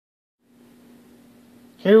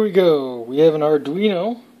Here we go. We have an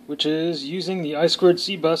Arduino, which is using the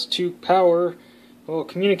I2C bus to power, well,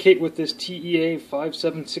 communicate with this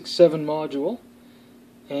TEA5767 module.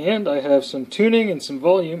 And I have some tuning and some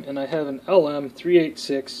volume, and I have an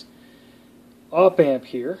LM386 op amp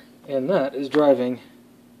here, and that is driving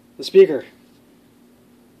the speaker.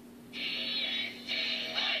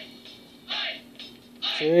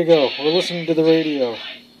 So there you go. We're listening to the radio.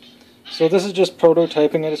 So this is just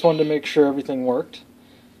prototyping. I just wanted to make sure everything worked.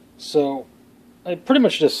 So I pretty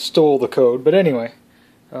much just stole the code, but anyway,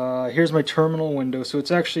 here's my terminal window. So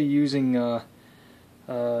it's actually using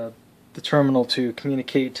the terminal to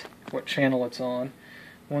communicate what channel it's on.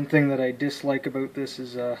 One thing that I dislike about this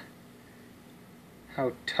is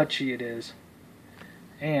how touchy it is.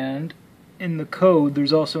 And in the code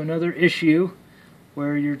there's also another issue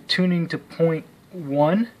where you're tuning to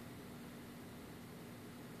 0.1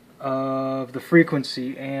 of the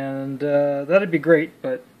frequency, and that'd be great,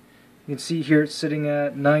 but you can see here it's sitting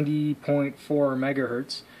at 90.4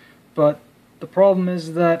 megahertz, but the problem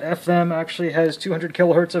is that FM actually has 200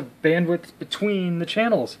 kilohertz of bandwidth between the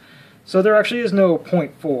channels, so there actually is no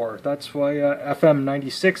 0.4. That's why FM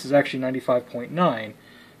 96 is actually 95.9,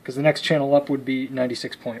 because the next channel up would be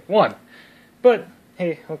 96.1. But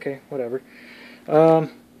hey, okay, whatever. So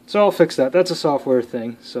I'll fix that. That's a software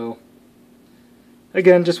thing. So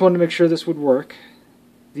again, just wanted to make sure this would work.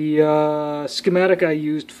 The schematic I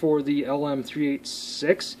used for the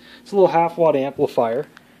LM386, it's a little half-watt amplifier,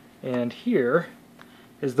 and here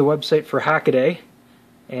is the website for Hackaday,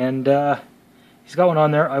 and he's got one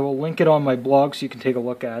on there. I will link it on my blog so you can take a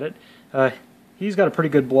look at it. He's got a pretty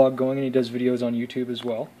good blog going, and he does videos on YouTube as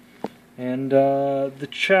well. And the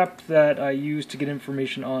chap that I used to get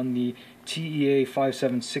information on the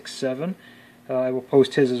TEA5767, I will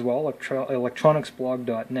post his as well,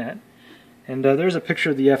 electronicsblog.net. And there's a picture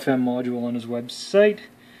of the FM module on his website,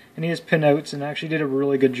 and he has pinouts, and actually did a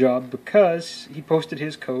really good job because he posted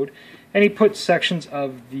his code and he put sections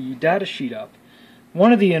of the datasheet up.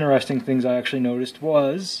 One of the interesting things I actually noticed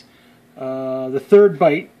was the third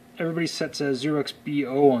byte. Everybody sets as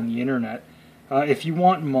 0xBO on the internet. If you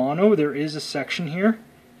want mono, there is a section here.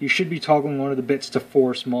 You should be toggling one of the bits to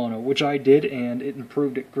force mono, which I did, and it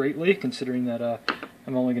improved it greatly, considering that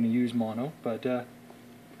I'm only going to use mono. But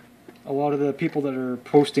a lot of the people that are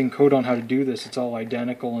posting code on how to do this, it's all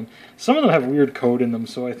identical, and some of them have weird code in them,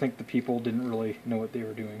 so I think the people didn't really know what they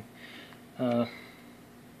were doing.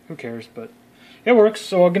 Who cares, but it works,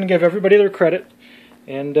 so I'm going to give everybody their credit,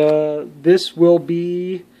 and this will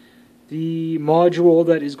be the module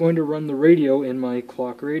that is going to run the radio in my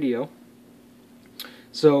clock radio.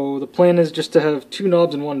 So the plan is just to have two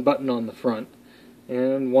knobs and one button on the front,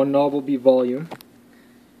 and one knob will be volume.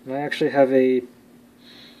 And I actually have a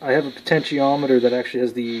potentiometer that actually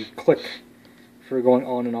has the click for going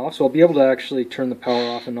on and off, so I'll be able to actually turn the power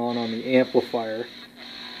off and on the amplifier.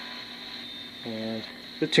 And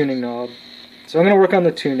the tuning knob. So I'm going to work on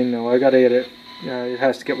the tuning now. I got to edit. It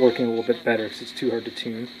has to get working a little bit better because it's too hard to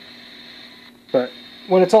tune. But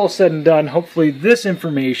when it's all said and done, hopefully this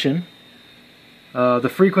information, the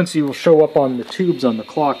frequency will show up on the tubes on the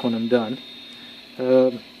clock when I'm done.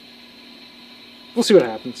 We'll see what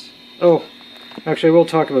happens. Oh, actually, we'll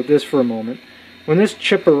talk about this for a moment. When this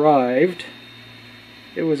chip arrived,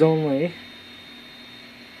 it was only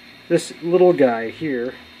this little guy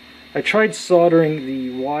here. I tried soldering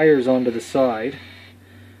the wires onto the side.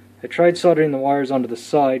 Here,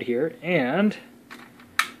 and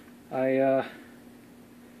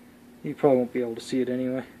you probably won't be able to see it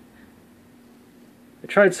anyway. I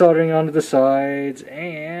tried soldering onto the sides,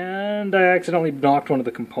 and I accidentally knocked one of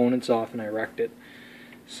the components off and I wrecked it.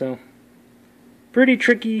 So, pretty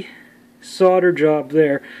tricky solder job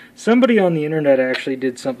there. Somebody on the internet actually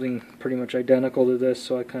did something pretty much identical to this,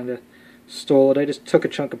 so I kind of stole it. I just took a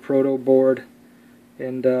chunk of proto board,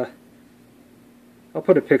 and I'll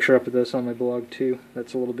put a picture up of this on my blog too.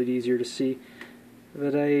 That's a little bit easier to see.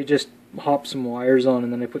 But I just hopped some wires on,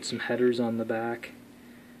 and then I put some headers on the back.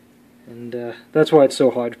 And that's why it's so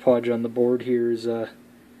hodgepodge on the board here. Is I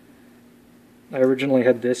originally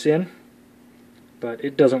had this in, but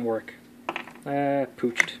it doesn't work.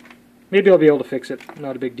 Pooched. Maybe I'll be able to fix it.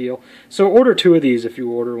 Not a big deal. So order two of these if you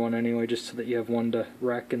order one anyway, just so that you have one to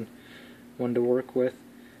wreck and one to work with.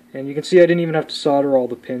 And you can see I didn't even have to solder all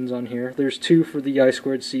the pins on here. There's two for the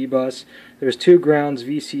I2C bus. There's two grounds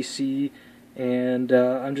VCC, and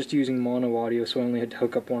I'm just using mono audio, so I only had to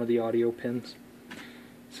hook up one of the audio pins.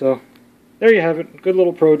 So there you have it. Good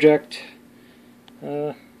little project.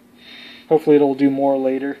 Hopefully it'll do more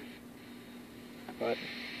later, but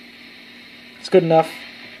it's good enough.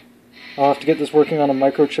 I'll have to get this working on a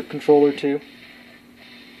microchip controller too.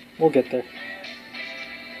 we'll get there.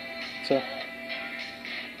 So,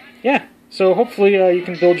 yeah. So hopefully you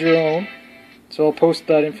can build your own. So I'll post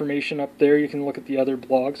that information up there. You can look at the other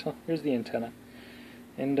blogs. Oh, here's the antenna.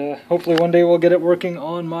 And hopefully one day we'll get it working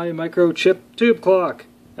on my microchip tube clock.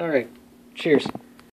 Alright, cheers.